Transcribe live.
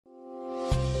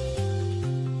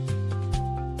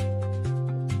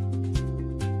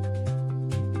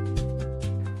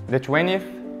The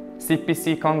 20th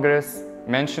CPC Congress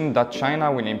mentioned that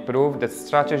China will improve the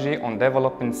strategy on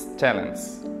developing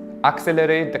talents,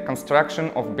 accelerate the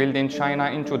construction of building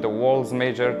China into the world's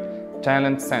major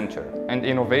talent center and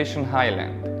innovation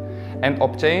highland, and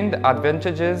obtain the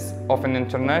advantages of an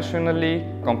internationally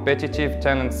competitive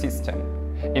talent system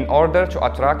in order to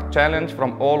attract talent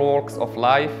from all walks of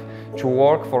life to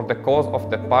work for the cause of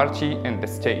the party and the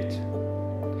state.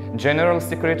 General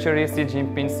Secretary Xi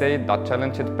Jinping said that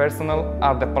talented personnel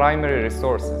are the primary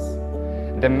resources.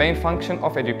 The main function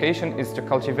of education is to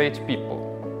cultivate people.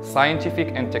 Scientific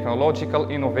and technological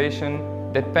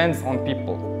innovation depends on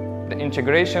people. The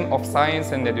integration of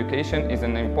science and education is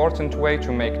an important way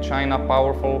to make China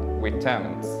powerful with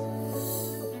talents.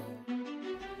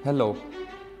 Hello,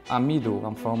 I'm Midu,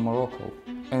 I'm from Morocco,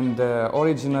 and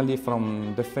originally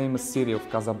from the famous city of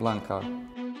Casablanca.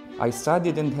 I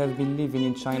studied and have been living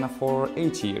in China for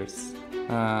 8 years.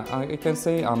 I can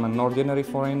say I'm an ordinary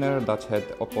foreigner that had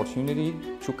the opportunity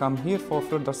to come here for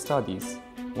further studies.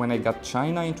 When I got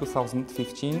China in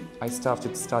 2015, I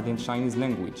started studying Chinese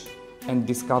language and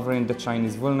discovering the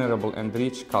Chinese vulnerable and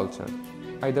rich culture.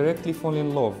 I directly fall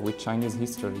in love with Chinese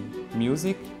history,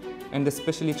 music, and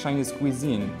especially Chinese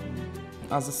cuisine.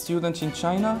 As a student in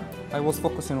China, I was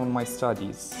focusing on my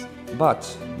studies. But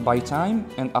by time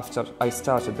and after I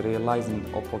started realizing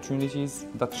the opportunities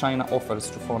that China offers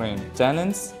to foreign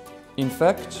talents, in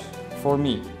fact, for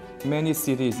me, many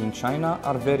cities in China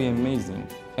are very amazing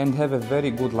and have a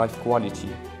very good life quality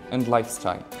and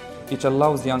lifestyle. It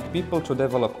allows young people to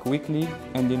develop quickly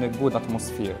and in a good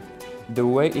atmosphere. The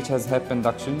way it has happened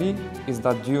actually is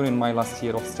that during my last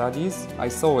year of studies, I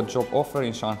saw a job offer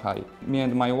in Shanghai. Me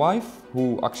and my wife,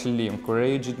 who actually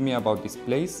encouraged me about this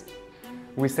place,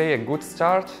 we say a good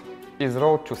start is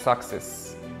road to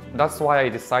success. That's why I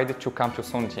decided to come to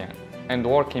Songjiang and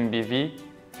work in BV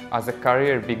as a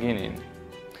career beginning.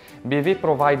 BV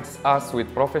provides us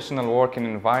with professional working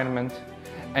environment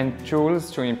and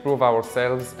tools to improve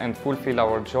ourselves and fulfill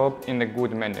our job in a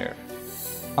good manner.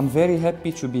 I'm very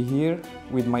happy to be here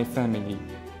with my family.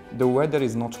 The weather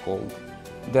is not cold.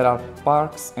 There are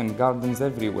parks and gardens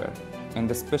everywhere, and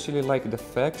especially like the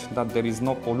fact that there is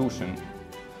no pollution.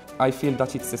 I feel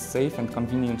that it's a safe and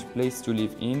convenient place to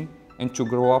live in and to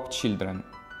grow up children.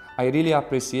 I really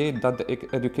appreciate that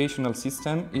the educational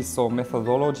system is so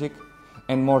methodologic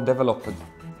and more developed.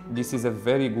 This is a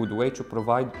very good way to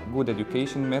provide good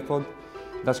education method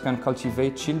that can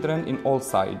cultivate children in all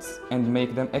sides and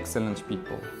make them excellent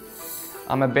people.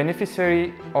 I'm a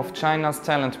beneficiary of China's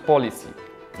talent policy,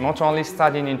 not only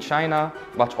studying in China,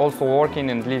 but also working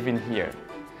and living here.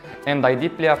 And I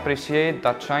deeply appreciate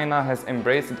that China has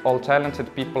embraced all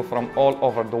talented people from all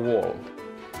over the world.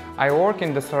 I work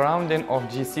in the surrounding of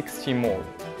G60 Mall,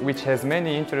 which has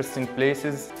many interesting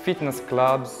places, fitness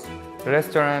clubs,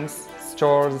 restaurants,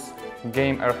 stores,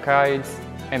 game arcades,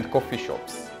 and coffee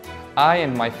shops. I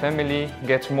and my family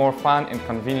get more fun and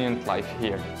convenient life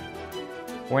here.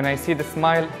 When I see the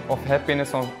smile of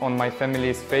happiness on my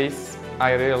family's face,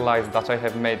 I realize that I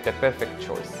have made the perfect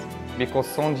choice, because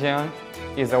Songjiang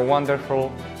is a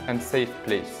wonderful and safe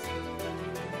place.